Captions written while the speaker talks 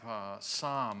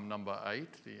Psalm number 8,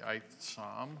 the 8th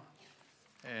Psalm,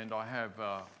 and I have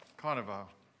kind of a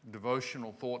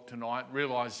devotional thought tonight,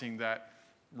 realising that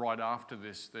right after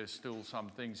this there's still some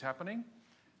things happening,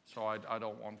 so I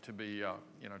don't want to be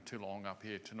too long up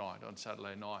here tonight on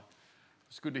Saturday night.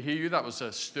 It's good to hear you. That was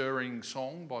a stirring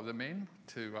song by the men.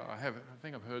 I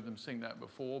think I've heard them sing that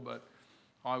before, but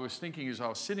I was thinking as I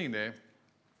was sitting there,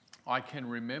 I can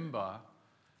remember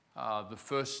the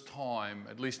first time,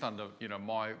 at least under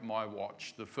my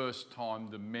watch, the first time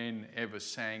the men ever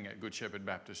sang at Good Shepherd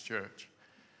Baptist Church.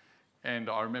 And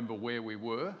I remember where we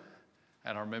were,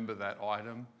 and I remember that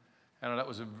item, and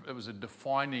it was a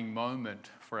defining moment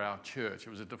for our church. It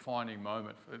was a defining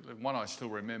moment, one I still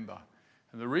remember.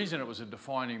 And the reason it was a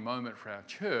defining moment for our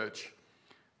church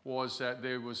was that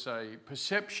there was a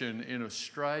perception in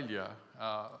Australia,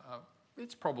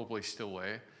 it's probably still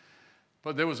there,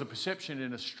 but there was a perception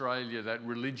in Australia that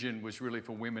religion was really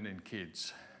for women and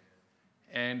kids.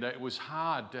 And it was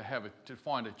hard to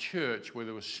find a church where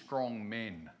there were strong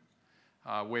men,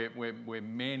 where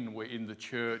men were in the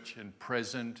church and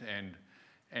present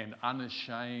and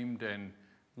unashamed and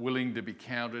willing to be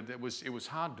counted. It was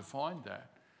hard to find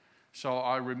that. So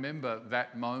I remember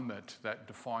that moment, that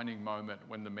defining moment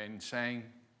when the men sang,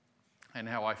 and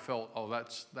how I felt,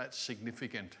 that's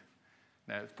significant.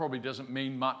 Now, it probably doesn't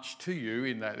mean much to you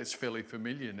in that it's fairly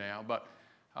familiar now, but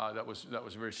that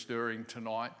was very stirring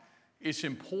tonight. It's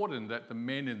important that the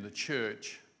men in the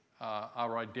church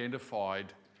are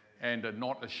identified and are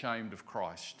not ashamed of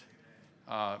Christ.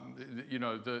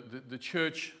 The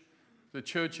church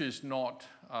is not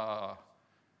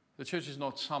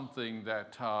something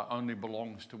that only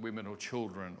belongs to women or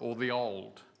children or the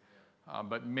old,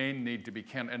 but men need to be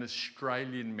counted, and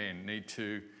Australian men need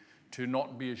to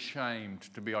not be ashamed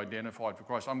to be identified for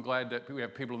Christ. I'm glad that we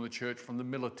have people in the church from the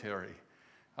military.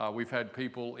 We've had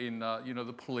people in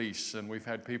the police, and we've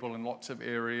had people in lots of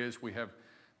areas. We have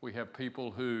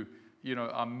people who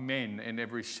are men in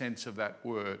every sense of that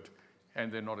word, and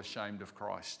they're not ashamed of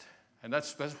Christ. And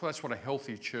that's what a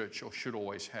healthy church should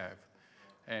always have.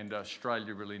 And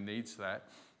Australia really needs that.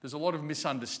 There's a lot of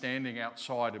misunderstanding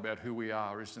outside about who we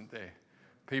are, isn't there?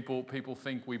 People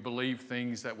think we believe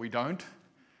things that we don't.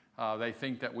 They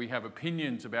think that we have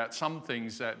opinions about some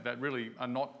things that really are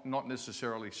not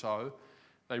necessarily so.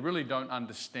 They really don't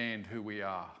understand who we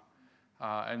are.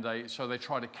 So they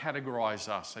try to categorize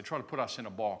us. They try to put us in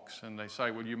a box, and they say,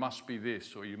 well, you must be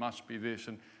this or you must be this.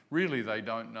 And really they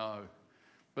don't know.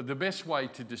 But the best way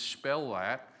to dispel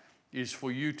that is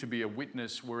for you to be a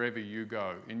witness wherever you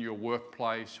go, in your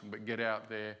workplace, but get out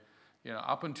there.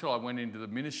 Up until I went into the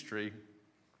ministry,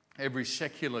 every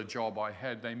secular job I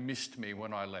had, they missed me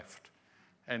when I left.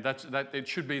 And it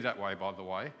should be that way, by the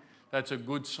way. That's a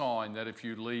good sign that if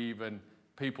you leave and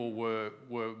people were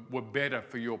better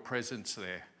for your presence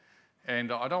there.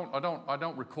 And I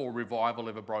don't recall revival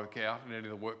ever broke out in any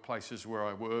of the workplaces where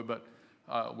I was,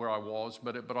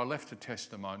 but I left a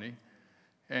testimony,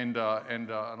 and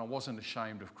I wasn't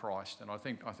ashamed of Christ, and I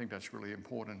think that's really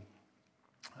important.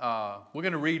 We're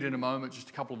going to read in a moment just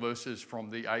a couple of verses from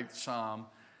the 8th Psalm,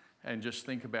 and just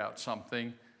think about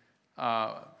something.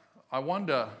 I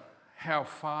wonder how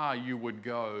far you would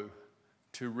go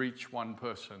to reach one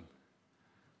person.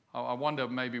 I wonder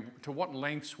maybe to what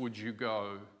lengths would you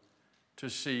go to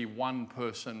see one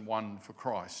person won for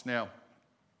Christ. Now,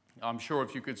 I'm sure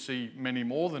if you could see many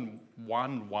more than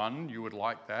one, you would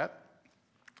like that.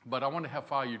 But I wonder how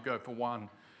far you'd go for one.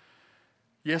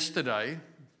 Yesterday,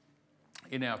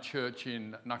 in our church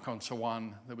in Nakhon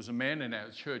Sawan, there was a man in our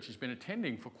church. He's been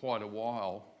attending for quite a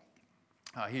while.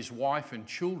 His wife and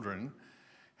children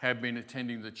have been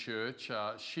attending the church.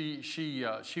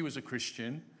 She was a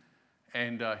Christian,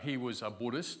 and he was a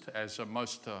Buddhist, as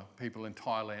most people in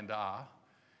Thailand are.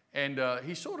 And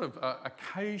he sort of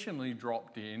occasionally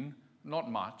dropped in, not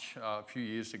much, a few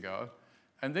years ago,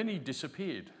 and then he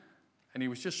disappeared, and he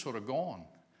was just sort of gone.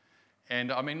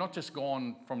 And I mean, not just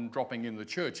gone from dropping in the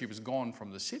church, he was gone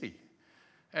from the city.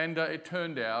 And it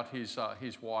turned out his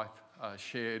wife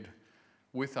shared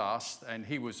with us, and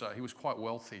he was quite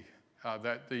wealthy.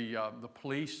 That the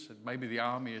police, maybe the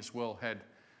army as well, had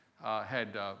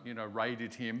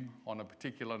raided him on a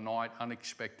particular night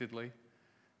unexpectedly.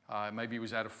 Maybe he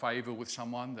was out of favour with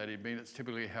someone that he'd been. It's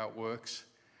typically how it works.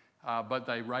 But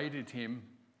they raided him.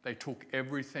 They took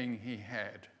everything he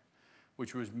had,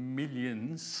 which was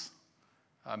millions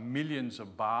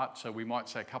of baht, so we might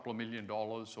say a couple of $1 million,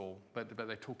 but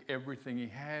they took everything he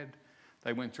had.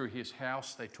 They went through his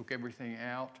house, they took everything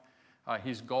out.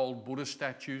 His gold Buddha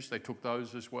statues, they took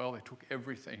those as well. They took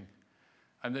everything.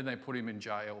 And then they put him in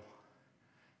jail.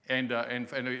 And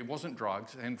it wasn't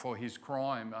drugs. And for his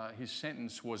crime, his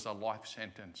sentence was a life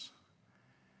sentence.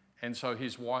 And so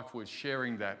his wife was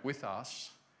sharing that with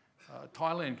us.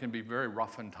 Thailand can be very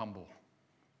rough and tumble.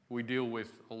 We deal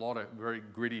with a lot of very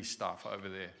gritty stuff over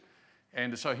there.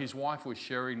 And so his wife was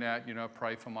sharing that,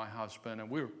 pray for my husband. And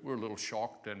we were a little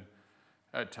shocked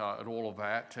at all of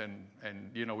that.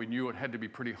 And we knew it had to be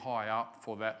pretty high up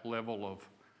for that level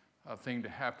of thing to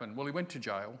happen. Well, he went to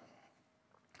jail.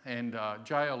 And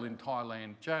jail in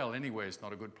Thailand, jail anywhere is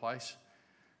not a good place.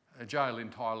 Jail in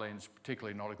Thailand is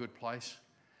particularly not a good place.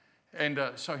 And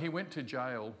so he went to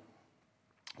jail.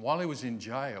 While he was in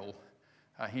jail,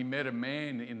 he met a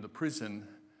man in the prison,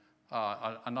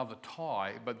 another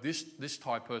Thai, but this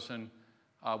Thai person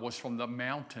was from the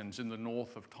mountains in the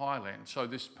north of Thailand. So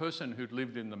this person who'd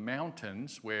lived in the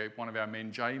mountains, where one of our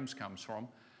men, James, comes from,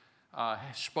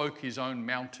 spoke his own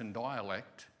mountain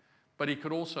dialect, but he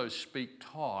could also speak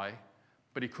Thai,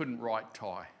 but he couldn't write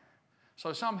Thai.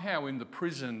 So somehow in the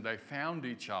prison they found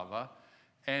each other,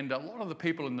 and a lot of the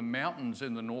people in the mountains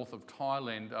in the north of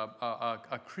Thailand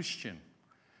are Christian.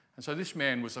 And so this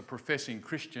man was a professing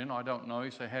Christian. I don't know.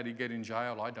 So how did he get in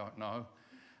jail? I don't know.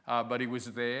 But he was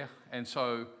there. And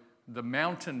so the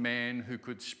mountain man who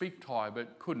could speak Thai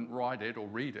but couldn't write it or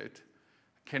read it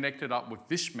connected up with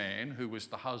this man who was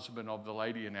the husband of the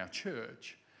lady in our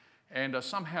church. And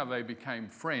somehow they became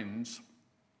friends.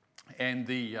 And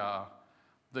the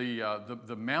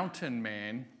mountain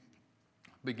man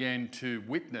began to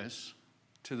witness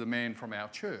to the man from our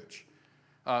church,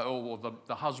 or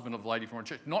the husband of the lady from our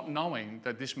church, not knowing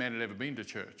that this man had ever been to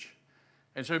church.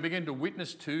 And so he began to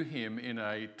witness to him in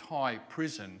a Thai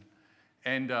prison.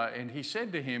 And he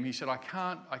said to him, I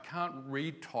can't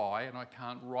read Thai and I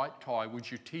can't write Thai.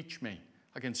 Would you teach me?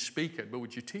 I can speak it, but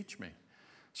would you teach me?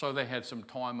 So they had some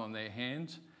time on their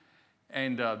hands.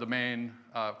 And the man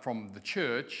from the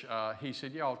church, he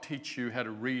said, I'll teach you how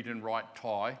to read and write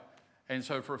Thai. And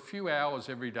so for a few hours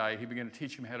every day, he began to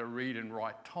teach him how to read and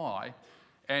write Thai.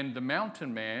 And the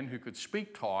mountain man who could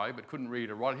speak Thai but couldn't read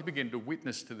or write, he began to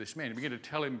witness to this man. He began to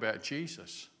tell him about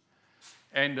Jesus.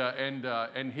 And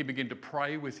he began to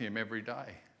pray with him every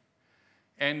day.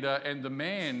 And the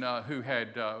man who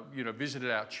had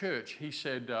visited our church, he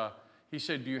said,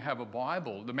 do you have a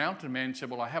Bible? The mountain man said,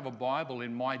 well, I have a Bible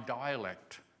in my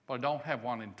dialect, but I don't have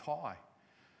one in Thai.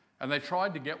 And they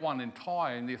tried to get one in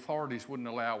Thai, and the authorities wouldn't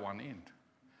allow one in.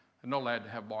 They're not allowed to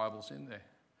have Bibles in there.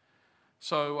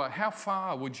 So how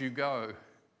far would you go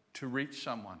to reach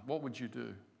someone? What would you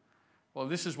do? Well,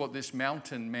 this is what this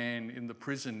mountain man in the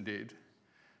prison did.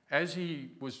 As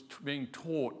he was being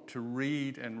taught to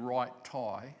read and write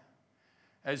Thai,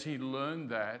 as he learned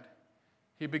that,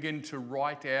 he began to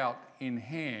write out in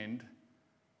hand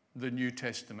the New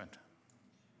Testament.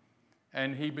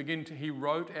 And he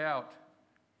wrote out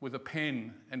with a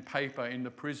pen and paper in the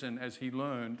prison as he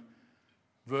learned,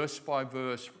 verse by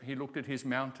verse. He looked at his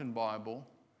mountain Bible,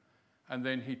 and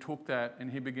then he took that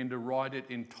and he began to write it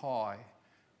in Thai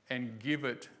and give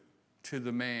it to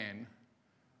the man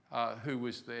who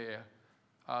was there.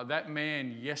 That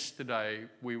man, yesterday,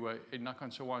 we were in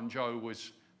Nakhon Sawan. Joe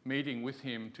was meeting with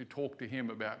him to talk to him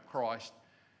about Christ,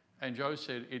 and Joe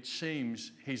said, it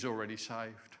seems he's already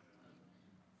saved.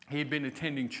 He had been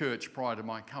attending church prior to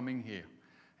my coming here.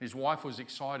 His wife was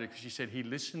excited because she said, he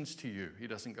listens to you. He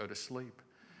doesn't go to sleep.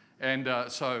 And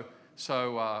so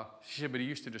she said, but he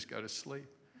used to just go to sleep.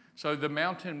 So the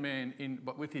mountain man,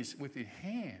 but with his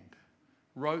hand,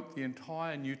 wrote the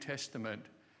entire New Testament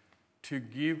to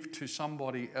give to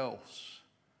somebody else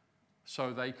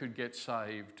so they could get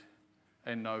saved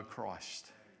and know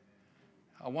Christ.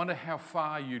 I wonder how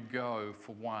far you'd go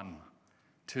for one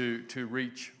to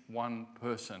reach one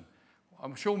person.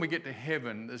 I'm sure when we get to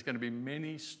heaven, there's going to be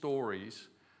many stories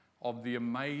of the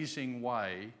amazing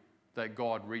way that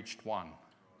God reached one.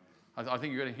 I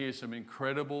think you're going to hear some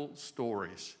incredible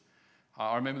stories.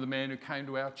 I remember the man who came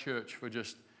to our church for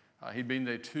he'd been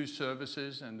there 2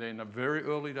 services, and then the very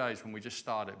early days when we just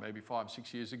started, maybe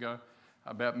 5-6 years ago,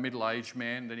 about middle-aged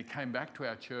man. Then he came back to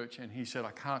our church and he said,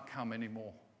 I can't come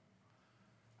anymore.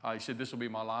 He said, this will be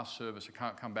my last service. I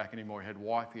can't come back anymore. He had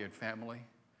wife, he had family.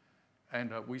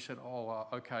 And we said,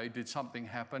 okay, did something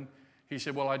happen? He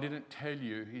said, well, I didn't tell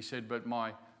you. He said, but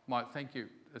my thank you,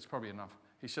 that's probably enough.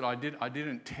 He said, I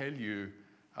didn't tell you,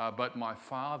 but my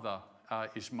father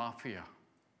is mafia.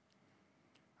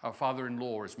 Our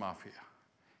father-in-law is mafia.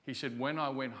 He said, when I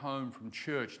went home from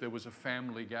church, there was a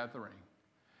family gathering.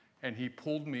 And he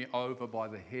pulled me over by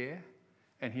the hair,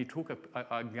 and he took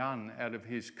a gun out of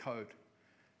his coat,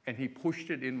 and he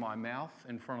pushed it in my mouth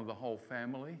in front of the whole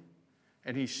family.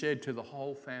 And he said to the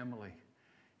whole family,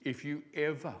 if you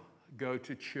ever go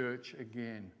to church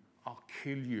again, I'll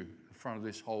kill you in front of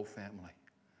this whole family.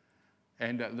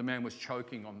 And the man was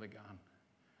choking on the gun.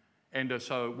 And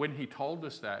so when he told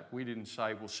us that, we didn't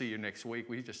say, we'll see you next week.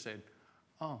 We just said,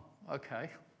 oh, okay.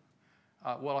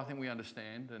 Well, I think we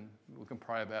understand and we can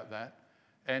pray about that.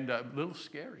 And a little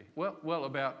scary. Well,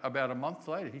 about a month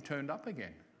later, he turned up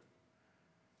again.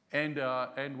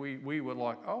 And we were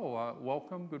like, oh,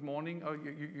 welcome, good morning. Oh,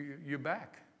 you're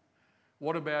back.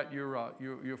 What about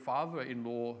your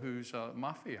father-in-law who's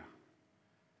mafia?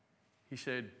 He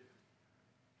said,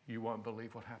 you won't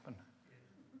believe what happened.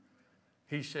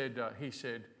 He said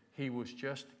he was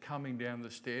just coming down the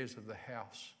stairs of the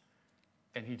house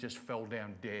and he just fell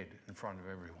down dead in front of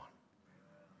everyone.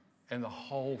 And the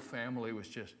whole family was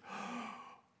just,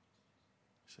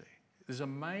 see, there's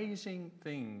amazing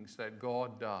things that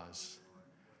God does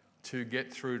to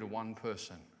get through to one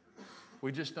person.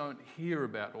 We just don't hear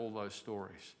about all those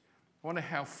stories. I wonder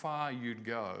how far you'd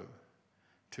go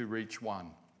to reach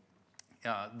one.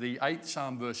 The 8th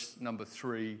Psalm, verse number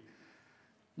 3,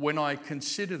 when I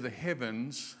consider the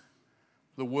heavens,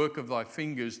 the work of thy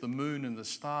fingers, the moon and the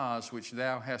stars which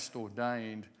thou hast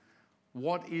ordained,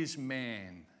 what is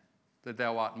man that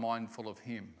thou art mindful of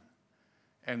him,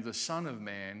 and the Son of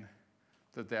Man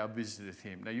that thou visitest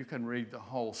him? Now you can read the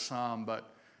whole psalm,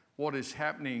 but what is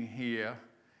happening here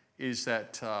is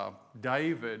that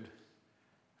David,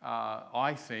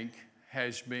 I think,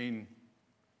 has been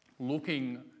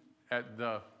looking at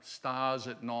the stars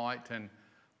at night and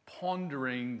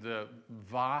pondering the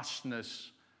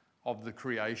vastness of the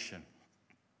creation.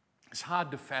 It's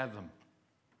hard to fathom.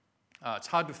 It's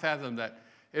hard to fathom that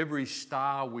every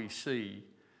star we see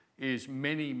is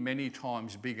many, many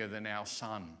times bigger than our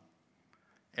sun.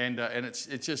 And it's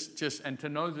just and to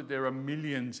know that there are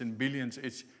millions and billions,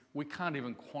 we can't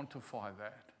even quantify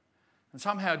that. And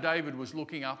somehow David was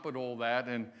looking up at all that,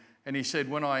 and he said,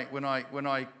 when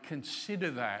I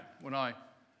consider that, when I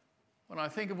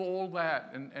think of all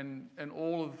that and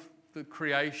all of the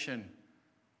creation,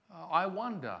 I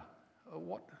wonder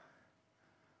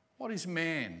what is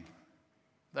man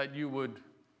that you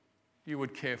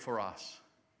would care for us?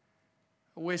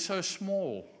 We're so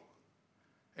small.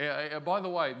 By the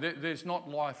way, there's not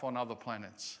life on other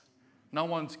planets. No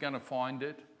one's going to find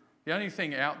it. The only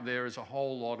thing out there is a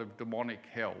whole lot of demonic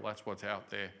hell. That's what's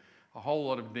out there. A whole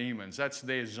lot of demons. That's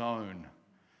their zone.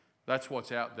 That's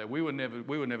what's out there. We were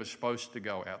never supposed to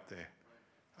go out there.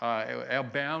 Our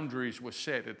boundaries were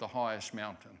set at the highest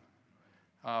mountain.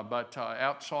 But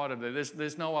outside of there,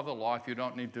 there's no other life. You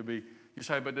don't need to be. You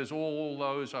say, but there's all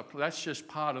those. That's just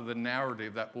part of the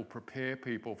narrative that will prepare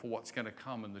people for what's going to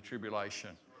come in the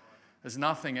tribulation. There's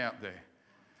nothing out there.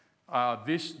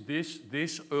 This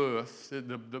earth,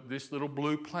 this little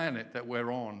blue planet that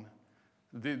we're on,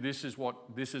 this is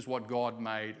what God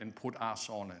made and put us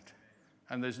on it.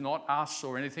 And there's not us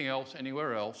or anything else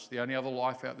anywhere else. The only other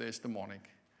life out there is demonic.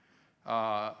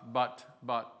 But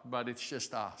it's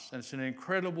just us. And it's an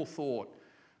incredible thought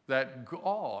that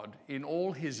God, in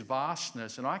all his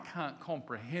vastness, and I can't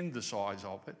comprehend the size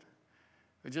of it.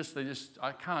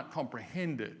 I can't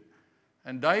comprehend it.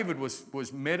 And David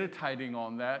was meditating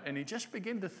on that, and he just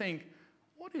began to think,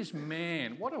 what is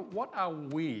man? What are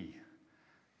we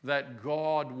that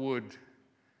God would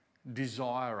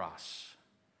desire us?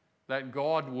 That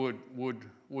God would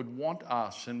want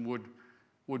us and would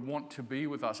want to be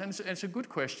with us? And it's a good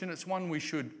question. It's one we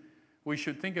should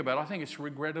think about. I think it's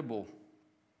regrettable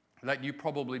that you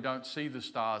probably don't see the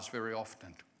stars very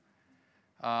often.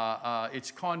 It's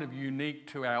kind of unique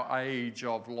to our age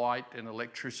of light and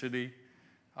electricity.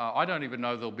 I don't even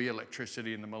know there'll be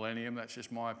electricity in the millennium. That's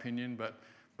just my opinion. But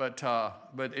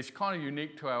it's kind of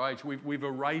unique to our age. We've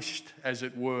erased, as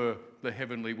it were, the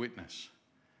heavenly witness.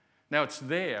 Now it's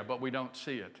there, but we don't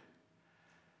see it.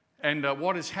 And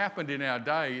what has happened in our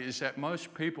day is that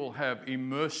most people have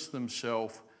immersed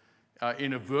themselves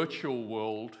in a virtual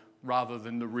world rather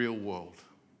than the real world.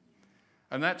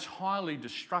 And that's highly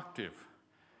destructive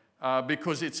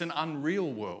because it's an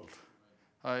unreal world.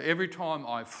 Every time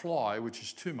I fly, which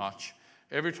is too much,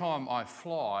 every time I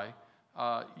fly,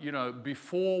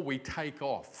 before we take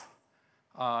off,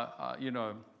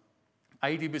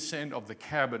 80% of the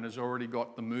cabin has already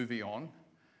got the movie on,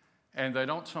 and they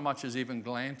don't so much as even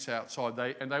glance outside.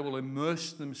 They will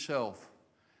immerse themselves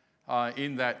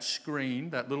in that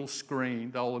screen, that little screen.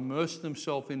 They'll immerse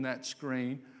themselves in that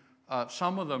screen.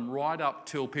 Some of them right up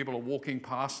till people are walking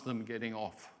past them getting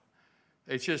off.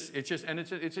 It's an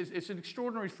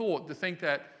extraordinary thought to think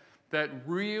that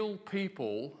real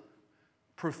people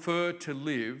prefer to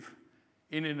live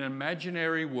in an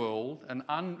imaginary world, an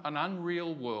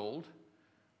unreal world,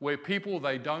 where people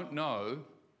they don't know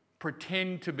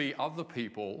pretend to be other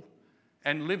people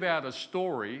and live out a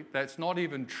story that's not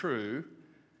even true,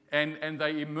 and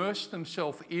they immerse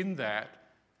themselves in that.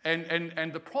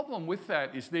 And the problem with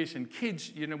that is this, and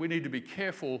kids, we need to be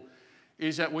careful,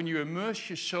 is that when you immerse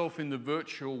yourself in the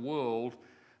virtual world,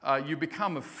 you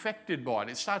become affected by it.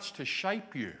 It starts to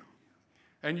shape you.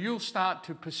 And you'll start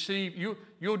to perceive,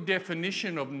 your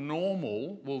definition of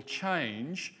normal will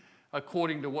change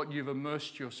according to what you've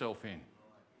immersed yourself in.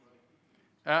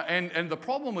 And the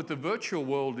problem with the virtual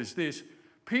world is this: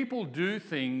 people do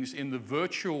things in the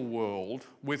virtual world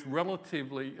with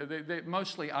they're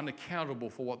mostly unaccountable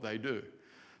for what they do.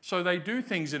 So they do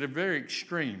things that are very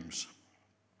extremes.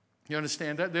 You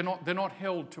understand that? They're not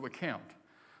held to account.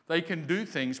 They can do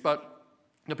things, but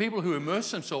the people who immerse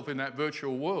themselves in that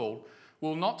virtual world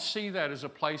will not see that as a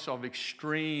place of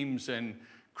extremes and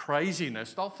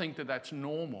craziness. They'll think that that's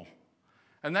normal.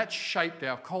 And that's shaped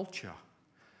our culture.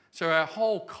 So our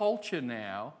whole culture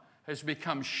now has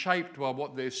become shaped by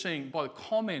what they're seeing, by the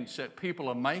comments that people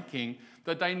are making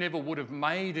that they never would have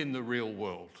made in the real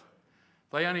world.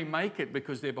 They only make it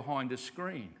because they're behind a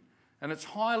screen. And it's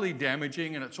highly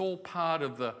damaging, and it's all part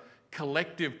of the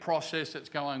collective process that's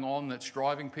going on that's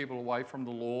driving people away from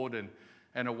the Lord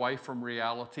and away from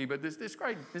reality. But there's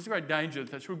great danger.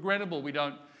 It's regrettable we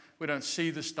don't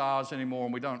see the stars anymore,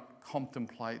 and we don't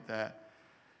contemplate that.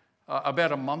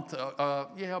 About a month ago,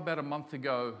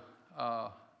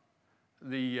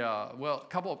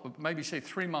 maybe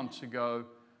 3 months ago,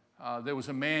 there was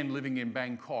a man living in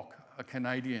Bangkok, a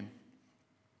Canadian,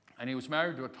 and he was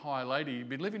married to a Thai lady. He'd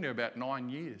been living there about 9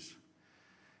 years.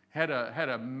 Had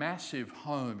a massive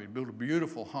home. He'd built a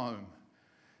beautiful home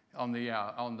on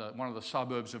one of the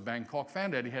suburbs of Bangkok.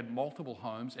 Found out he had multiple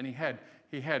homes, and he had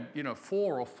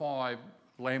 4 or 5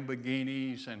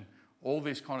 Lamborghinis and all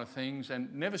these kind of things,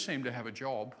 and never seemed to have a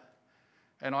job.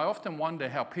 And I often wonder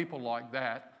how people like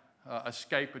that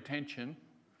escape attention,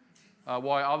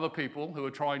 why other people who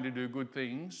are trying to do good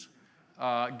things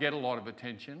get a lot of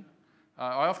attention.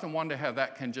 I often wonder how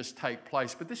that can just take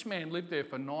place. But this man lived there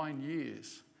for 9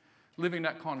 years, living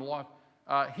that kind of life.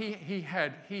 He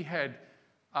had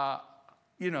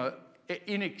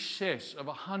in excess of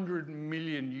 $100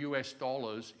 million US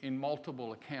in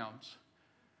multiple accounts.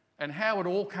 And how it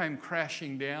all came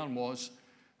crashing down was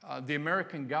the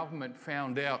American government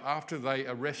found out after they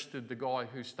arrested the guy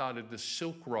who started the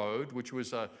Silk Road, which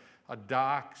was a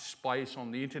dark space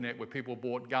on the internet where people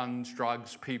bought guns,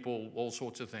 drugs, people, all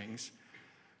sorts of things.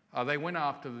 They went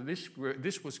after this group.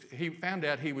 He found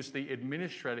out he was the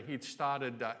administrator. He'd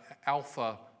started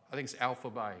Alpha, I think it's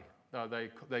Alpha Bay.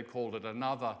 They called it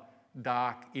another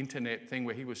dark internet thing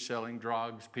where he was selling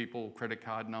drugs, people, credit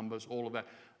card numbers, all of that.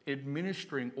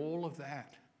 Administering all of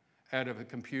that out of a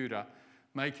computer,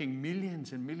 making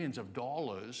millions and millions of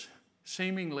dollars,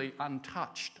 seemingly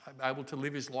untouched, able to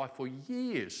live his life for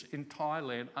years in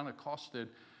Thailand unaccosted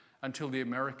until the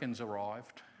Americans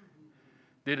arrived,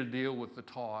 did a deal with the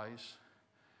Thais,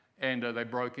 and they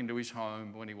broke into his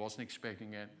home when he wasn't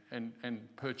expecting it,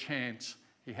 and perchance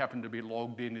he happened to be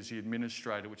logged in as the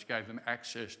administrator, which gave them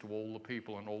access to all the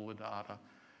people and all the data.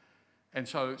 And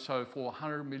so for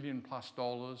 $100 million plus,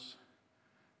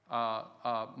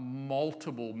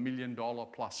 multiple $1 million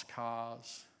plus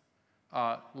cars,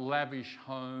 lavish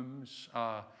homes,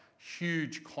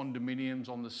 huge condominiums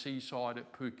on the seaside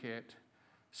at Phuket,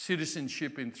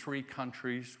 citizenship in 3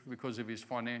 countries because of his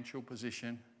financial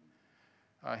position.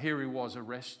 Here he was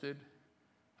arrested,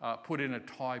 put in a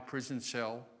Thai prison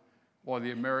cell while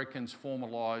the Americans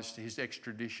formalised his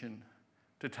extradition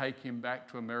to take him back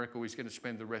to America where he's going to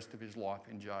spend the rest of his life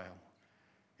in jail.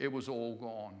 It was all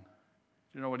gone.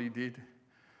 Do you know what he did?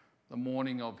 The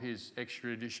morning of his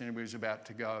extradition, when he was about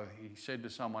to go, he said to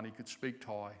someone, he could speak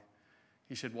Thai.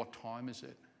 He said, "What time is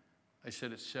it?" They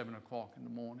said, "It's 7 o'clock in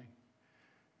the morning."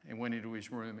 He went into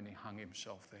his room and he hung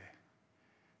himself there.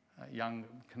 A young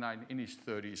Canadian, in his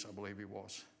 30s, I believe he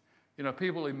was.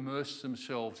 People immerse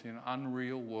themselves in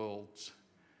unreal worlds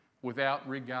without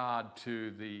regard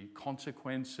to the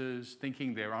consequences,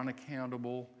 thinking they're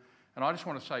unaccountable. And I just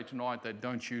want to say tonight that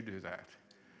don't you do that.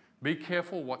 Be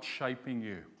careful what's shaping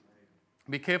you.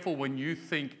 Be careful when you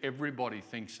think everybody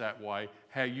thinks that way,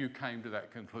 how you came to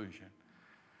that conclusion.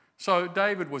 So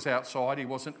David was outside. He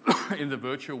wasn't in the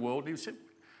virtual world. He said,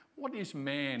 "What is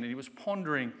man?" And he was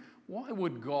pondering, why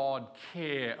would God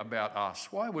care about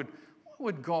us? Why would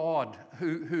God,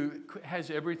 who has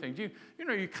everything,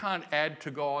 you can't add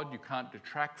to God, you can't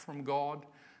detract from God.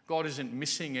 God isn't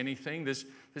missing anything. There's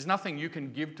nothing you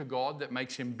can give to God that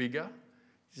makes him bigger.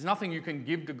 There's nothing you can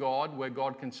give to God where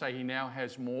God can say he now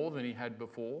has more than he had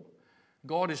before.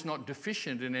 God is not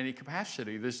deficient in any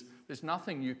capacity. There's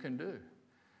nothing you can do.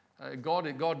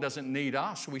 God doesn't need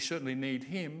us. We certainly need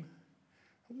him.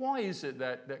 Why is it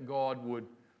that God would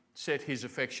set his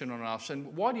affection on us?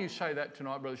 And why do you say that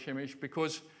tonight, Brother Sehmish?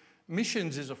 Because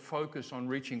missions is a focus on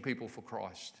reaching people for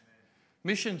Christ.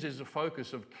 Missions is a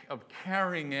focus of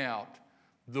carrying out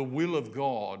the will of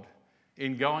God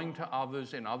in going to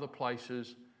others in other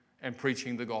places and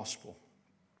preaching the gospel.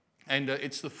 And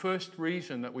it's the first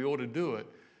reason that we ought to do it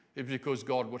is because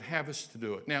God would have us to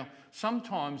do it. Now,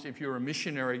 sometimes if you're a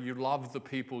missionary, you love the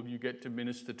people you get to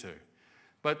minister to.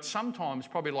 But sometimes,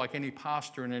 probably like any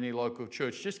pastor in any local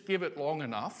church, just give it long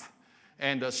enough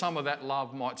and some of that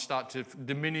love might start to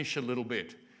diminish a little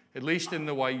bit, at least in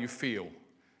the way you feel.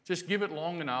 Just give it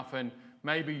long enough and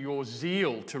maybe your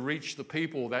zeal to reach the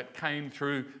people that came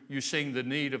through you seeing the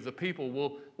need of the people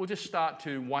will just start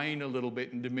to wane a little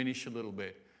bit and diminish a little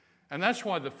bit. And that's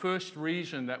why the first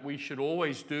reason that we should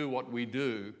always do what we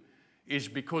do is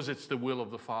because it's the will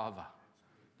of the Father.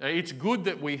 It's good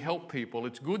that we help people.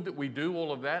 It's good that we do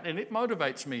all of that. And it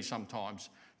motivates me sometimes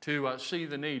to see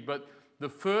the need. But the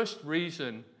first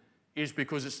reason is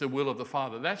because it's the will of the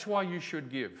Father. That's why you should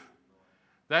give.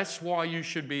 That's why you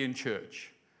should be in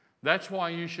church. That's why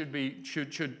you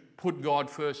should put God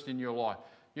first in your life.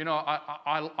 You know,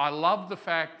 I love the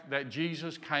fact that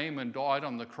Jesus came and died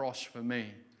on the cross for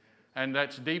me. And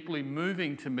that's deeply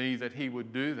moving to me that he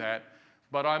would do that.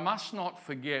 But I must not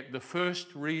forget the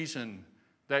first reason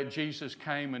that Jesus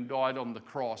came and died on the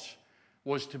cross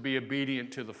was to be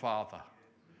obedient to the Father.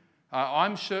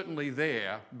 I'm certainly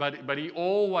there, but he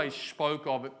always spoke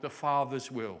of it, the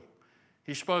Father's will.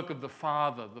 He spoke of the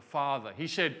Father, the Father. He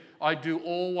said, I do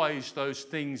always those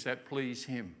things that please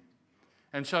him.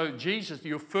 And so Jesus,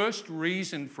 your first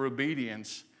reason for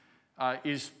obedience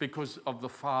is because of the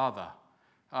Father.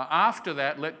 After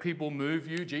that, let people move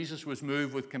you. Jesus was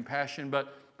moved with compassion,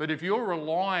 but if you're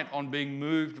reliant on being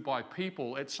moved by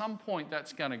people, at some point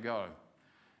that's going to go.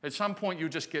 At some point you'll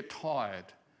just get tired.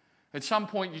 At some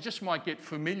point you just might get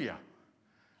familiar.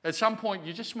 At some point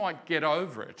you just might get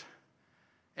over it.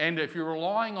 And if you're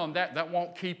relying on that, that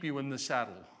won't keep you in the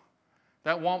saddle.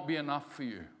 That won't be enough for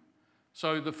you.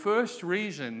 So the first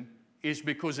reason is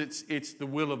because it's the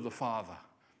will of the Father.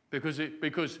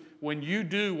 Because when you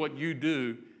do what you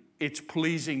do, it's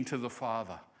pleasing to the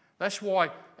Father. That's why,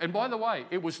 and by the way,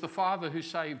 it was the Father who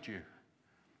saved you.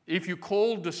 If you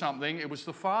called to something, it was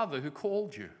the Father who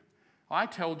called you. I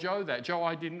tell Joe that. Joe,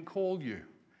 I didn't call you.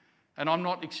 And I'm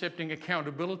not accepting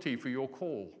accountability for your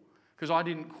call because I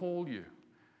didn't call you.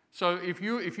 So if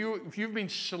you've been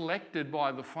selected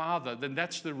by the Father, then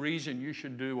that's the reason you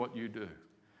should do what you do.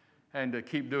 And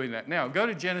keep doing that. Now, go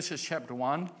to Genesis chapter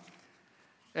 1.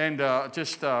 And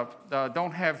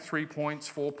don't have 3 points,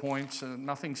 4 points.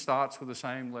 Nothing starts with the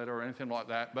same letter or anything like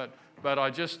that. But I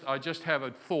just have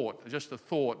a thought, just a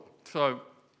thought. So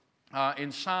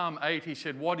in Psalm 8, he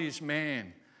said, "What is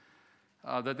man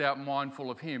that thou art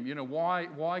mindful of him?" You know,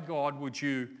 why God would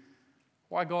you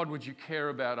care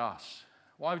about us?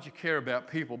 Why would you care about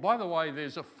people? By the way,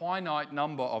 there's a finite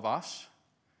number of us.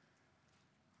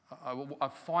 A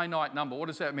finite number. What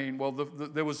does that mean? Well,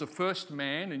 there was a first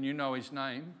man, and you know his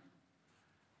name.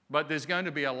 But there's going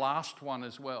to be a last one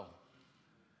as well.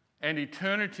 And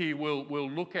eternity will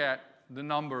look at the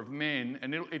number of men,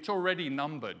 and it's already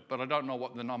numbered, but I don't know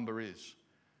what the number is.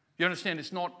 You understand?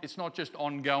 It's not just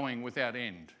ongoing without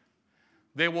end.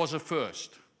 There was a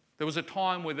first. There was a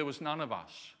time where there was none of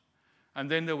us.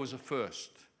 And then there was a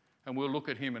first. And we'll look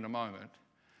at him in a moment.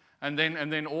 And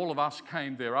then all of us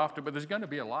came thereafter, but there's going to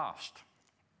be a last.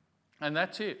 And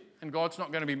that's it. And God's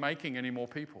not going to be making any more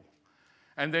people.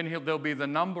 And then there'll be the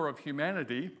number of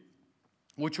humanity,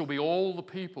 which will be all the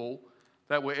people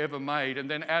that were ever made. And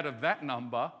then out of that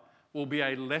number will be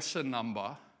a lesser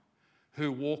number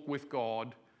who walk with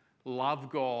God,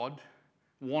 love God,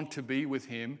 want to be with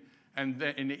him. And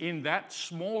in that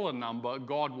smaller number,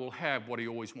 God will have what he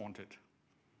always wanted.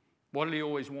 What did he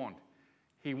always want?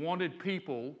 He wanted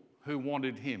people who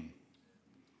wanted him.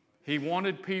 He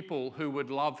wanted people who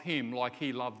would love him like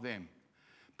he loved them.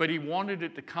 But he wanted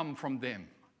it to come from them.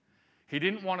 He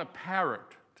didn't want a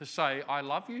parrot to say, "I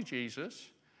love you,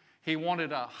 Jesus." He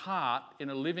wanted a heart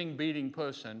in a living, beating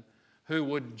person who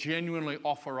would genuinely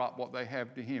offer up what they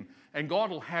have to him. And God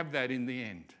will have that in the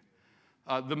end.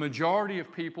 The majority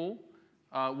of people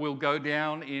will go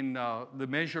down in the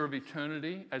measure of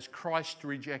eternity as Christ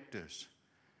rejecters.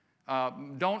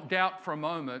 Don't doubt for a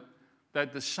moment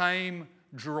that the same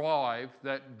drive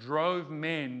that drove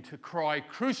men to cry,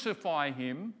 "Crucify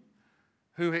him,"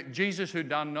 Jesus who'd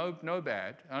done no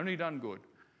bad, only done good,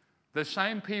 The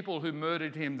same people who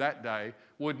murdered him that day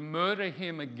would murder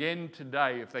him again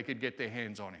today if they could get their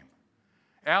hands on him.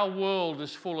 Our world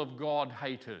is full of God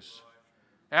haters.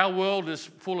 Our world is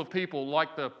full of people,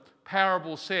 like the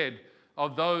parable said,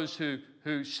 of those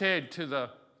who said to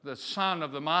the son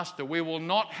of the master, we will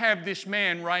not have this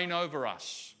man reign over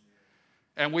us.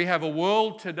 And we have a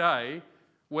world today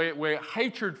where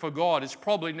hatred for God has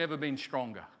probably never been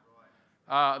stronger.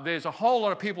 There's a whole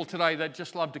lot of people today that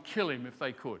just love to kill him if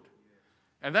they could.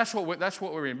 And that's what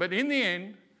we're in. But in the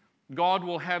end, God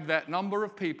will have that number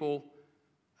of people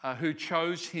who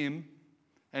chose him,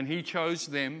 and he chose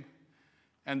them,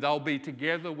 and they'll be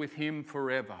together with him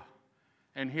forever.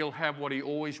 And he'll have what he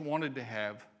always wanted to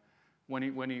have when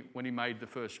he made the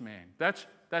first man.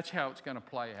 That's how it's going to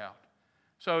play out.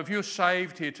 So if you're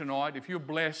saved here tonight, if you're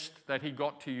blessed that he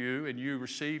got to you and you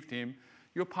received him,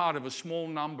 you're part of a small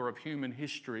number of human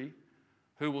history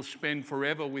who will spend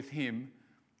forever with him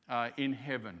in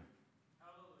heaven.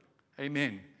 Hallelujah.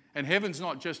 Amen. And heaven's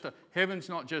a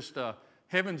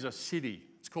city.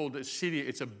 It's called a city.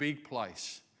 It's a big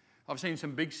place. I've seen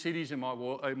some big cities in my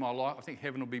life. I think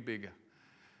heaven will be bigger.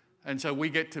 And so we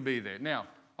get to be there. Now,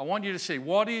 I want you to see,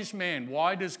 what is man?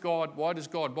 Why does God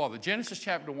bother? Genesis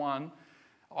chapter 1,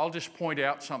 I'll just point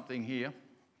out something here.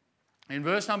 In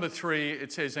verse number 3,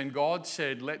 it says, and God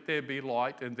said, let there be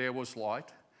light, and there was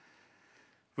light.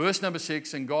 Verse number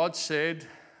 6, and God said,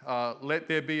 let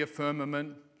there be a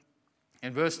firmament.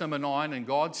 In verse number 9, and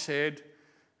God said,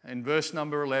 in verse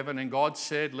number 11, and God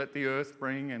said, let the earth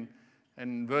bring,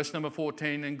 and verse number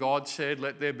 14, and God said,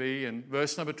 let there be, and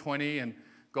verse number 20, and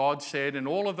God said, and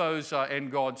all of those and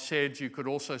God said, you could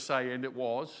also say, and it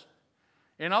was.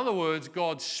 In other words,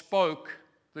 God spoke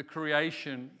the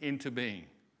creation into being.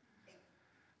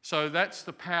 So that's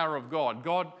the power of God.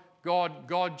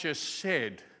 God just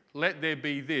said, let there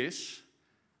be this,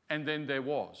 and then there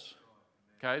was.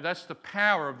 Okay, that's the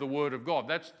power of the Word of God.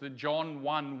 That's the John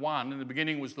 1:1. In the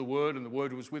beginning was the Word, and the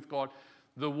Word was with God.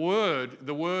 The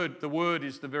Word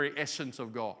is the very essence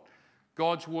of God.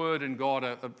 God's Word and God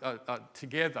are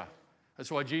together.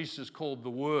 That's why Jesus is called the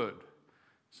Word.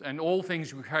 And all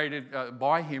things were created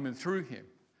by him and through him.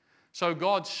 So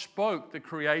God spoke the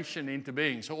creation into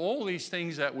being. So all these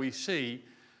things that we see,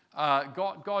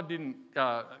 God didn't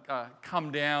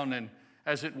come down and,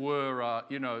 as it were,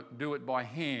 do it by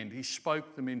hand. He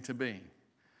spoke them into being.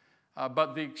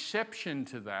 But the exception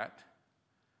to that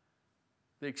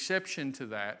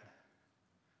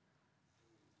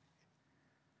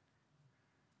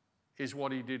is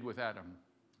what he did with Adam.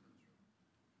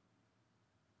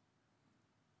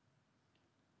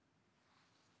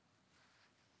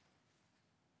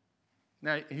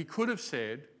 Now, he could have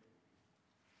said,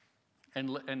 and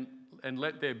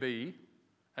let there be,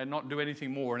 and not do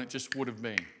anything more, and it just would have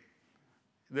been.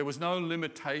 There was no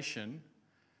limitation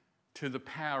to the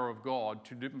power of God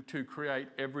to create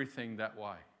everything that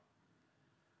way.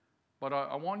 But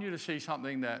I want you to see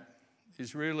something that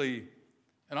is really,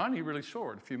 and I only really saw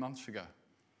it a few months ago.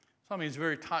 Something that's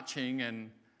very touching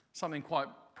and something quite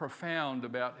profound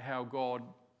about how God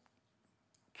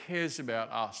cares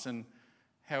about us and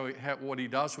what he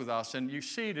does with us. And you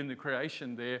see it in the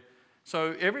creation there.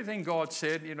 So everything God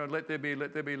said, let there be,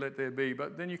 let there be, let there be.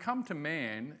 But then you come to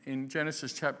man in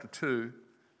Genesis chapter 2.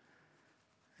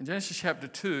 In Genesis chapter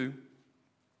 2,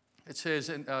 it says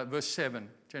in verse 7,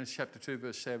 Genesis chapter 2,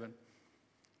 verse 7,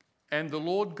 and the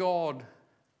Lord God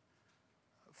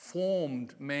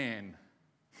formed man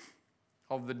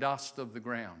of the dust of the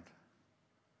ground.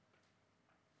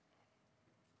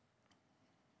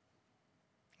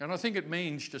 And I think it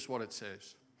means just what it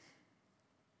says.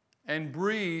 And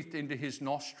breathed into his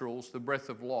nostrils the breath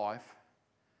of life,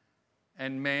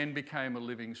 and man became a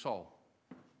living soul.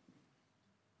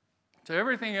 So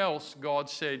everything else God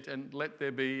said, and let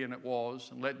there be, and it was,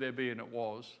 and let there be, and it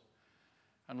was,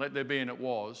 and let there be, and it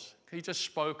was. He just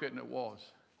spoke it, and it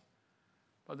was.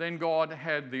 But then God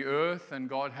had the earth, and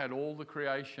God had all the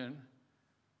creation,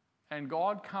 and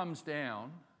God comes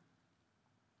down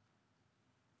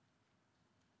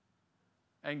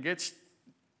and gets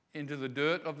into the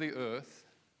dirt of the earth.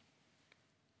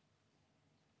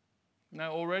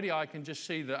 Now already I can just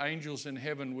see the angels in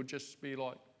heaven would just be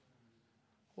like,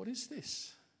 what is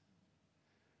this?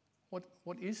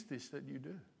 What is this that you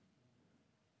do?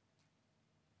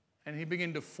 And he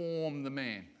began to form the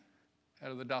man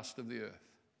out of the dust of the earth.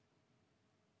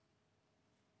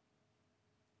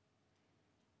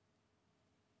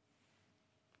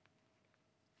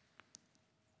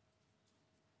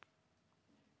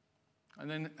 And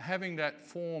then having that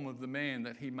form of the man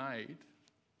that he made,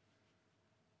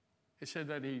 it said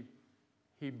that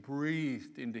he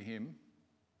breathed into him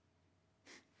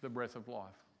the breath of life.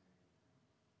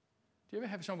 Do you ever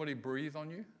have somebody breathe on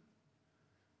you?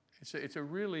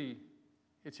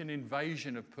 It's an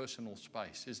invasion of personal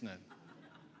space, isn't it?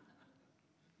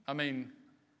 I mean,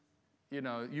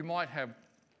 you might have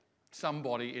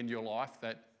somebody in your life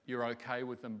that you're okay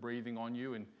with them breathing on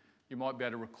you, and you might be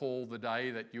able to recall the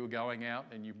day that you were going out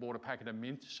and you bought a packet of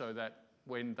mint so that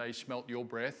when they smelt your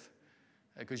breath,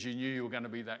 because you knew you were going to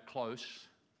be that close,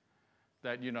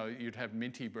 that, you'd have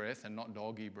minty breath and not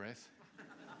doggy breath.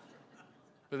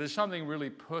 But there's something really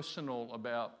personal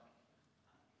about,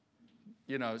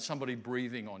 somebody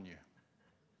breathing on you.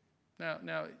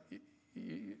 Now,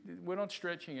 we're not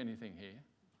stretching anything here.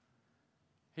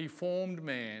 He formed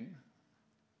man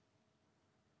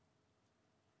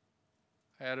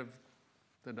out of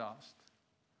the dust.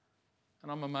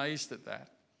 And I'm amazed at that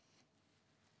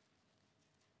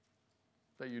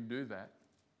you do that.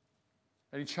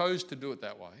 And he chose to do it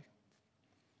that way.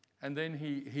 And then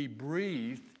he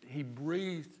breathed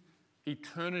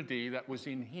eternity that was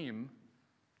in him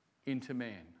into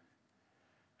man.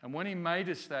 And when he made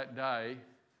us that day,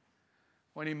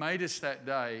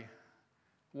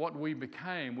 what we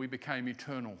became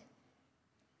eternal.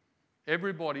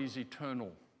 Everybody's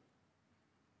eternal.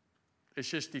 It's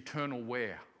just eternal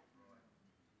where.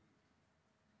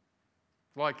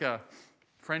 Like a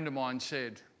friend of mine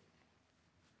said,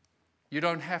 you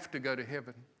don't have to go to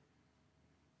heaven.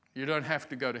 You don't have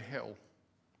to go to hell,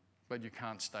 but you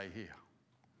can't stay here.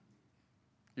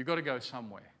 You've got to go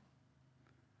somewhere.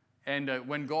 And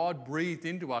when God breathed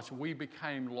into us, we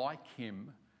became like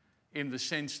him in the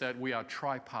sense that we are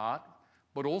tripart,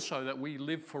 but also that we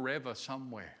live forever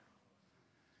somewhere.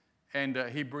 And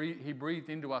he breathed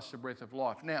into us the breath of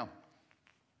life. Now,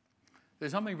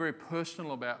 there's something very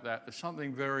personal about that. There's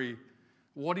something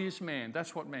what is man?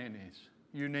 That's what man is.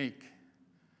 Unique.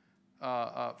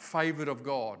 Favoured of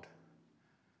God.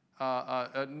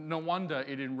 No wonder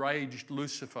it enraged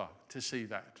Lucifer to see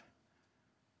that.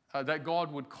 That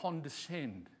God would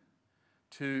condescend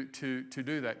to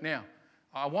do that. Now,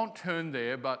 I won't turn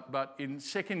there, but in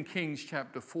 2 Kings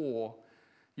chapter 4,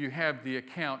 you have the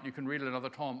account, you can read it another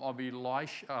time, of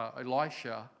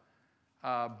Elisha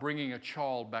bringing a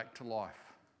child back to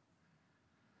life.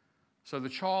 So the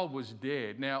child was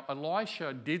dead. Now,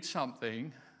 Elisha did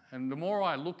something, and the more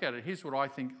I look at it, here's what I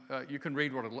think. You can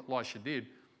read what Elisha did,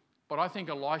 but I think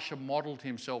Elisha modelled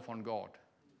himself on God.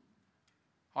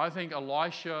 I think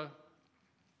Elisha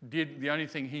did the only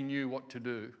thing he knew what to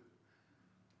do,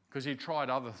 because he tried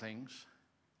other things.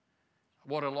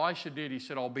 What Elisha did, he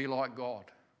said, I'll be like God.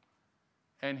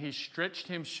 And he stretched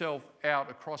himself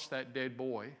out across that dead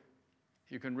boy.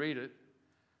 You can read it.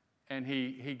 And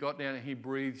he got down and he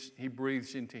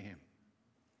breathes into him.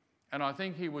 And I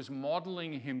think he was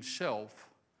modelling himself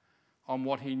on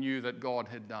what he knew that God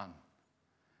had done.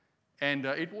 And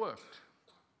it worked.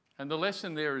 And the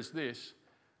lesson there is this: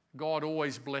 God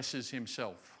always blesses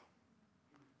himself.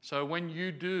 So when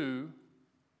you do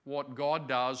what God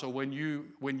does, or when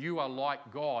you are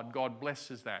like God, God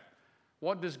blesses that.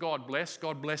 What does God bless?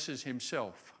 God blesses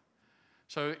himself.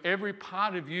 So every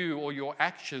part of you or your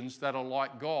actions that are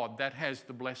like God, that has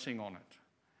the blessing on it.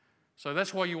 So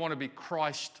that's why you want to be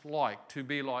Christ-like, to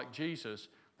be like Jesus.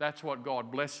 That's what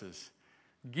God blesses.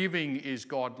 Giving is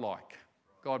God-like.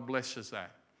 God blesses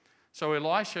that. So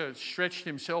Elisha stretched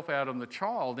himself out on the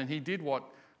child, and he did what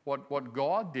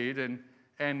God did,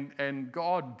 and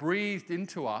God breathed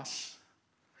into us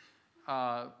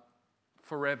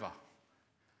forever.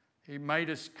 He made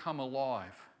us come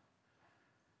alive.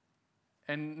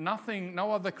 And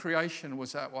no other creation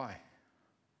was that way.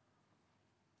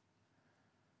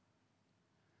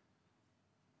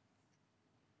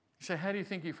 You say, how do you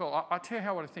think he felt? I'll tell you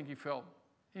how I think he felt.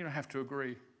 You don't have to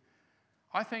agree.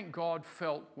 I think God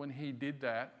felt when he did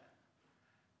that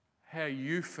how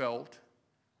you felt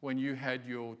when you had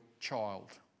your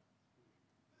child.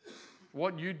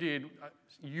 What you did,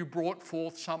 you brought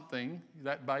forth something,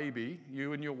 that baby,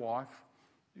 you and your wife,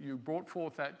 you brought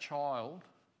forth that child,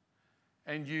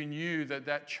 and you knew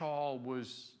that child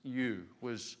was you,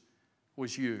 was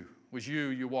you,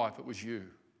 your wife, it was you.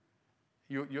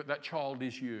 That child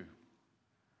is you.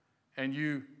 And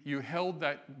you held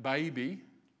that baby,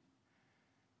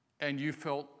 and you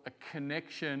felt a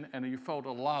connection and you felt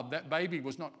a love. That baby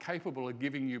was not capable of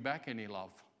giving you back any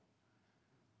love.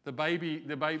 The baby,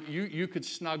 you could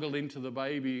snuggle into the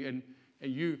baby, and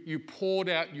you poured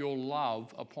out your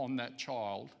love upon that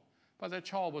child, but that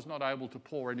child was not able to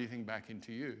pour anything back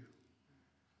into you.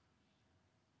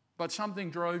 But something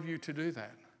drove you to do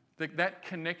that. That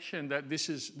connection, that this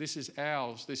is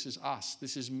ours, this is us,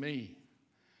 this is me.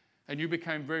 And you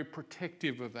became very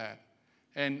protective of that.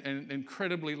 and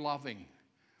incredibly loving.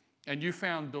 And you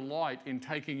found delight in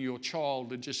taking your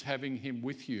child and just having him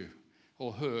with you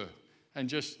or her and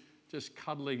just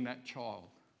cuddling that child.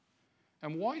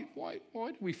 And why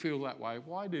do we feel that way?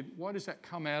 Why does that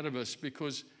come out of us?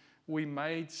 Because we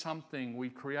made something, we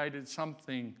created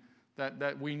something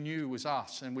that we knew was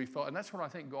us, and we felt, and that's what I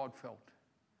think God felt.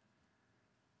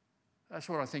 That's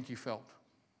what I think he felt.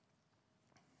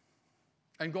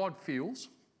 And God feels,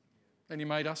 and he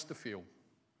made us to feel.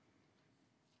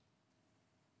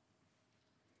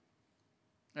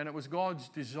 And it was God's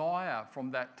desire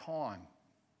from that time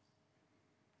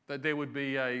that there would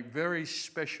be a very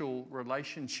special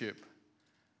relationship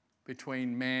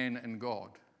between man and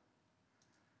God.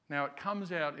 Now, it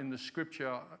comes out in the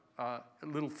scripture a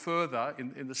little further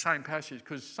in the same passage,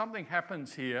 because something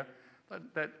happens here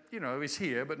that is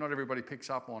here, but not everybody picks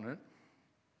up on it.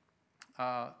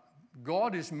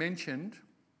 God is mentioned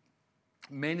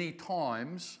many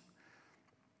times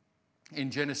in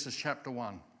Genesis chapter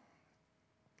 1.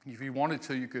 If you wanted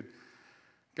to, you could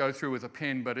go through with a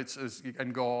pen, but it's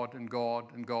and God, and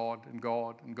God, and God, and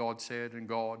God, and God said, and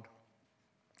God.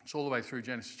 It's all the way through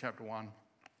Genesis chapter 1.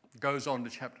 It goes on to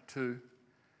chapter 2.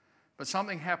 But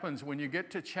something happens when you get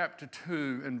to chapter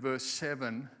 2 and verse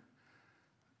 7,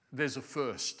 there's a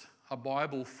first. A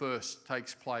Bible first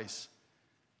takes place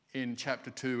in chapter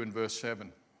 2 and verse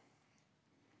 7.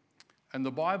 And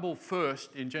the Bible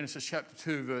first in Genesis chapter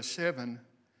 2 verse 7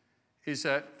 is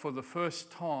that for the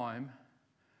first time,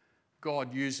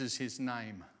 God uses his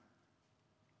name.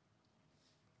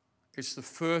 It's the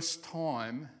first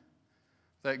time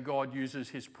that God uses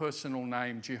his personal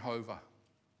name, Jehovah.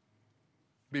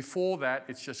 Before that,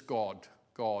 it's just God,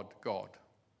 God, God.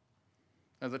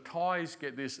 Now, the Thais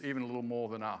get this even a little more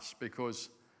than us because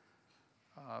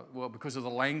of the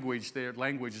language. Their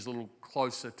language is a little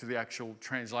closer to the actual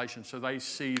translation, so they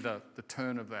see the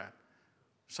turn of that.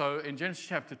 So in Genesis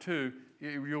chapter 2,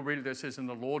 you'll read it there, it says, "In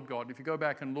the Lord God." If you go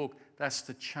back and look, that's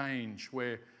the change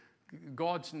where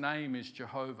God's name is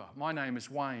Jehovah. My name is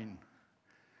Wayne.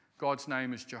 God's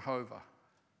name is Jehovah.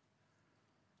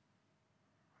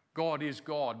 God is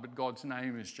God, but God's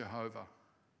name is Jehovah.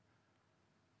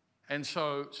 And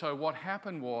so what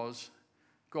happened was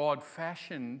God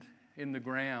fashioned in the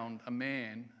ground a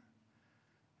man,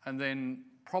 and then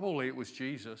probably it was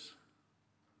Jesus.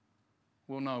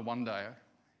 We'll know one day.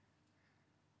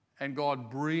 And God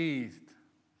breathed,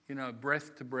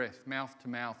 breath to breath, mouth to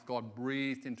mouth, God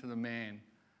breathed into the man.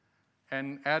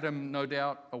 And Adam, no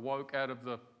doubt, awoke out of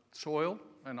the soil,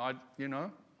 and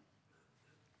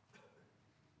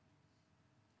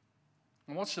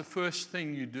And what's the first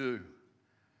thing you do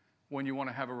when you want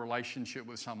to have a relationship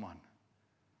with someone?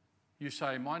 You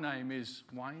say, "My name is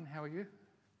Wayne, how are you?"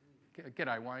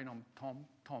 "G'day, Wayne, I'm Tom.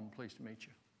 Tom, pleased to meet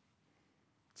you."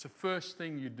 It's the first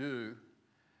thing you do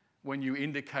when you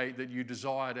indicate that you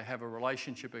desire to have a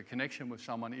relationship, a connection with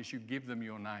someone, is you give them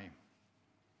your name.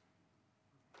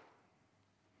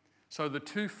 So the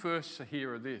two firsts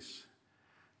here are this.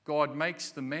 God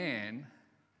makes the man,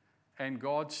 and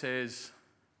God says,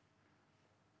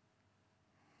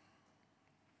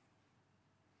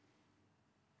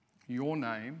 "Your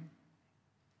name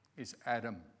is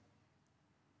Adam."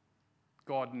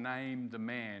 God named the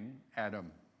man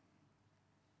Adam.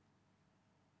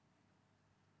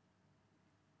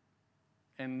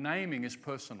 And naming is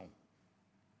personal.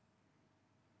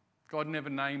 God never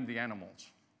named the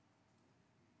animals.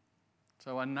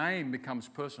 So a name becomes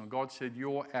personal. God said,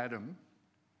 "You're Adam.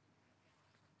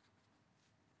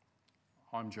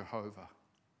 I'm Jehovah."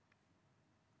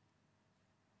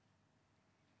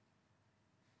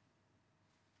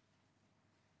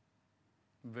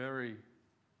 Very,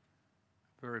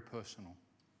 very personal.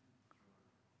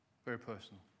 Very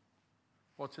personal.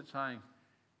 What's it saying?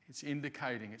 It's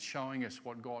indicating, it's showing us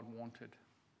what God wanted.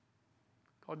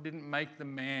 God didn't make the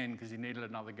man because he needed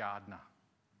another gardener.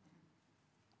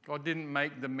 God didn't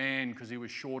make the man because he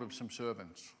was short of some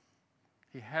servants.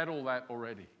 He had all that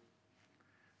already.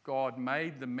 God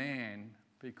made the man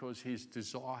because his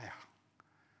desire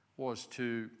was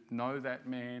to know that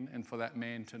man and for that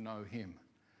man to know him.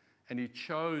 And he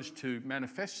chose to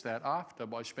manifest that after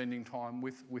by spending time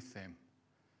with them.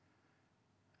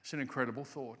 It's an incredible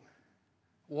thought.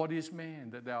 What is man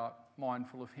that thou art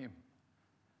mindful of him?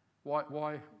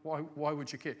 Why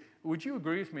would you care? Would you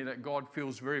agree with me that God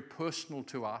feels very personal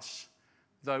to us,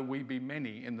 though we be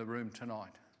many in the room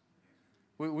tonight?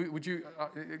 Would you?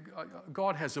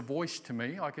 God has a voice to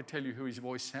me. I could tell you who his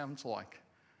voice sounds like.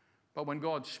 But when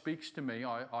God speaks to me,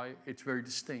 it's very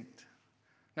distinct.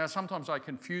 Now, sometimes I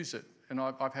confuse it, and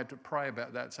I've had to pray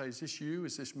about that, say, "Is this you?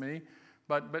 Is this me?"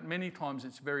 But many times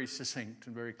it's very succinct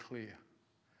and very clear.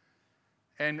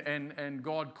 And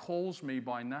God calls me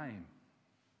by name.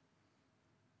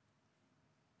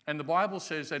 And the Bible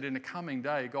says that in a coming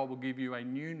day, God will give you a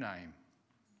new name.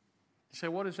 You say,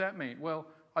 what does that mean? Well,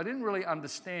 I didn't really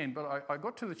understand, but I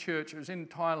got to the church. It was in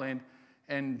Thailand,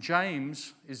 and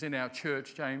James is in our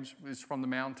church. James is from the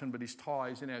mountain, but he's Thai.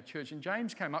 He's in our church. And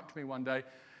James came up to me one day,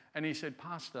 and he said,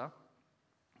 Pastor,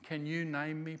 can you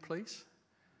name me, please?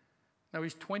 Now,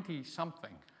 he's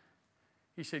 20-something.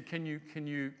 He said, can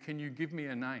you give me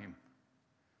a name?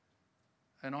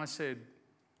 And I said,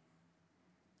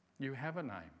 you have a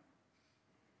name.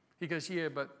 He goes, yeah,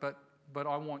 but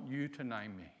I want you to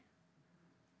name me.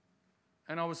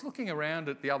 And I was looking around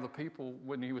at the other people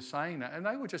when he was saying that, and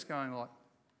they were just going like,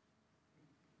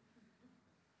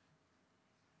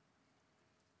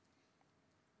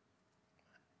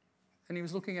 and he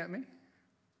was looking at me.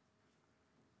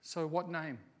 So what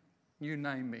name? You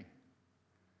name me.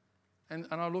 And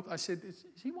I said, is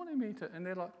he wanting me to? And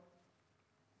they're like,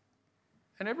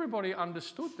 and everybody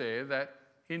understood there that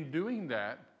in doing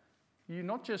that, you're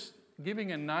not just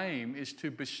giving a name is to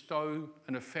bestow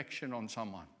an affection on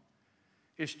someone.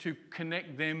 Is to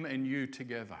connect them and you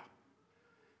together.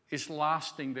 It's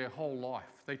lasting their whole life.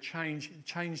 They change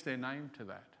their name to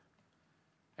that.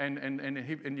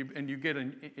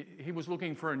 He was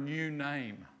looking for a new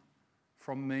name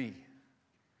from me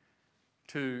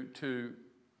to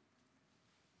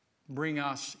bring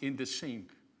us into sync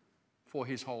for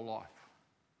his whole life.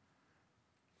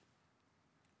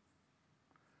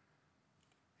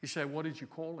 You say, what did you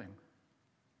call him?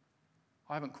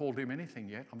 I haven't called him anything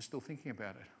yet. I'm still thinking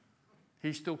about it.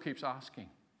 He still keeps asking.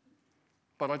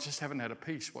 But I just haven't had a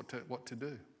peace what to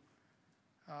do.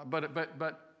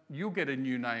 But you'll get a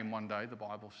new name one day, the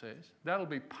Bible says. That'll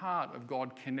be part of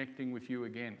God connecting with you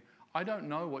again. I don't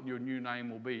know what your new name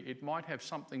will be. It might have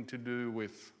something to do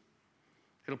with,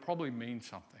 it'll probably mean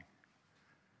something.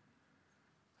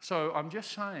 So I'm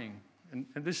just saying, and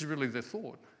this is really the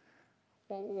thought,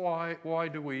 why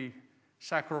do we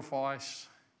sacrifice?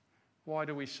 Why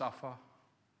do we suffer?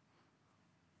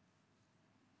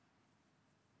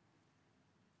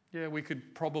 Yeah, we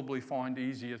could probably find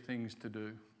easier things to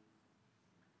do.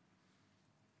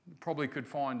 Probably could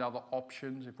find other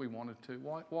options if we wanted to.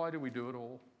 Why do we do it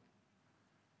all?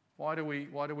 Why do we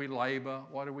labour?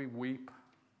 Why do we weep?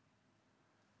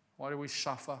 Why do we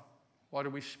suffer? Why do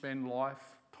we spend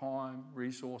life, time,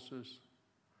 resources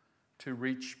to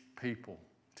reach people?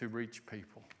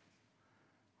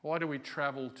 Why do we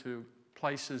travel to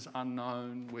places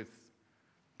unknown with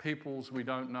peoples we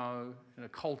don't know, in a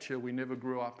culture we never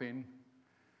grew up in,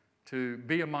 to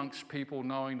be amongst people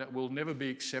knowing that we'll never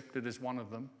be accepted as one of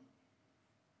them?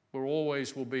 We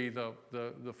always will be the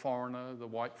foreigner, the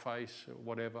white face, or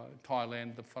whatever,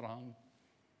 Thailand, the Farang.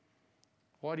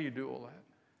 Why do you do all that?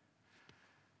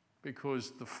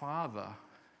 Because the Father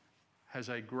has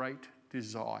a great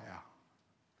desire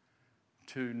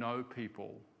to know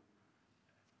people,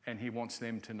 and he wants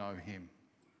them to know him.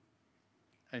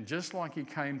 And just like he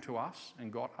came to us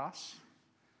and got us,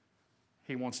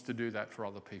 he wants to do that for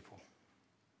other people.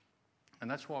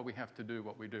 And that's why we have to do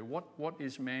what we do. What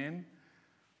is man?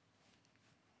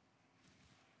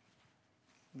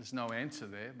 There's no answer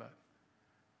there, but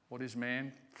what is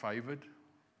man? Favoured?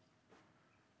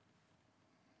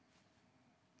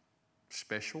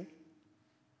 Special?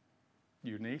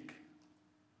 Unique?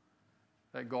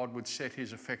 That God would set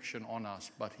his affection on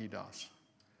us, but he does.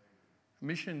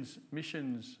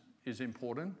 Missions is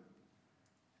important,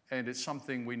 and it's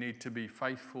something we need to be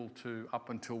faithful to up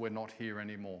until we're not here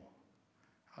anymore.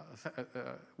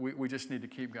 We just need to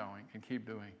keep going and keep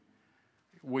doing.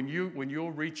 When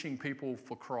you're reaching people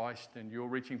for Christ and you're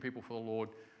reaching people for the Lord,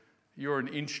 you're an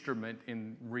instrument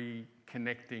in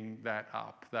reconnecting that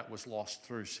up that was lost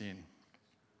through sin.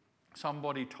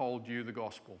 Somebody told you the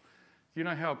gospel. You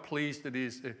know how pleased it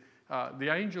is? The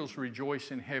angels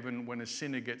rejoice in heaven when a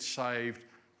sinner gets saved,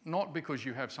 not because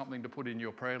you have something to put in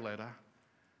your prayer letter,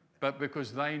 but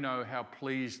because they know how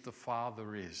pleased the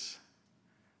Father is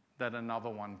that another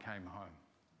one came home.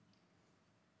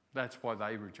 That's why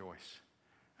they rejoice.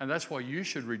 And that's why you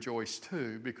should rejoice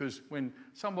too, because when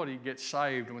somebody gets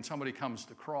saved and when somebody comes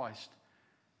to Christ,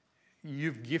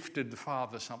 you've gifted the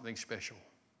Father something special.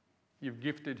 You've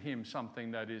gifted him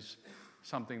something that is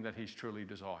something that he's truly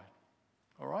desired.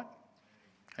 All right?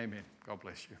 Amen. God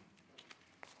bless you.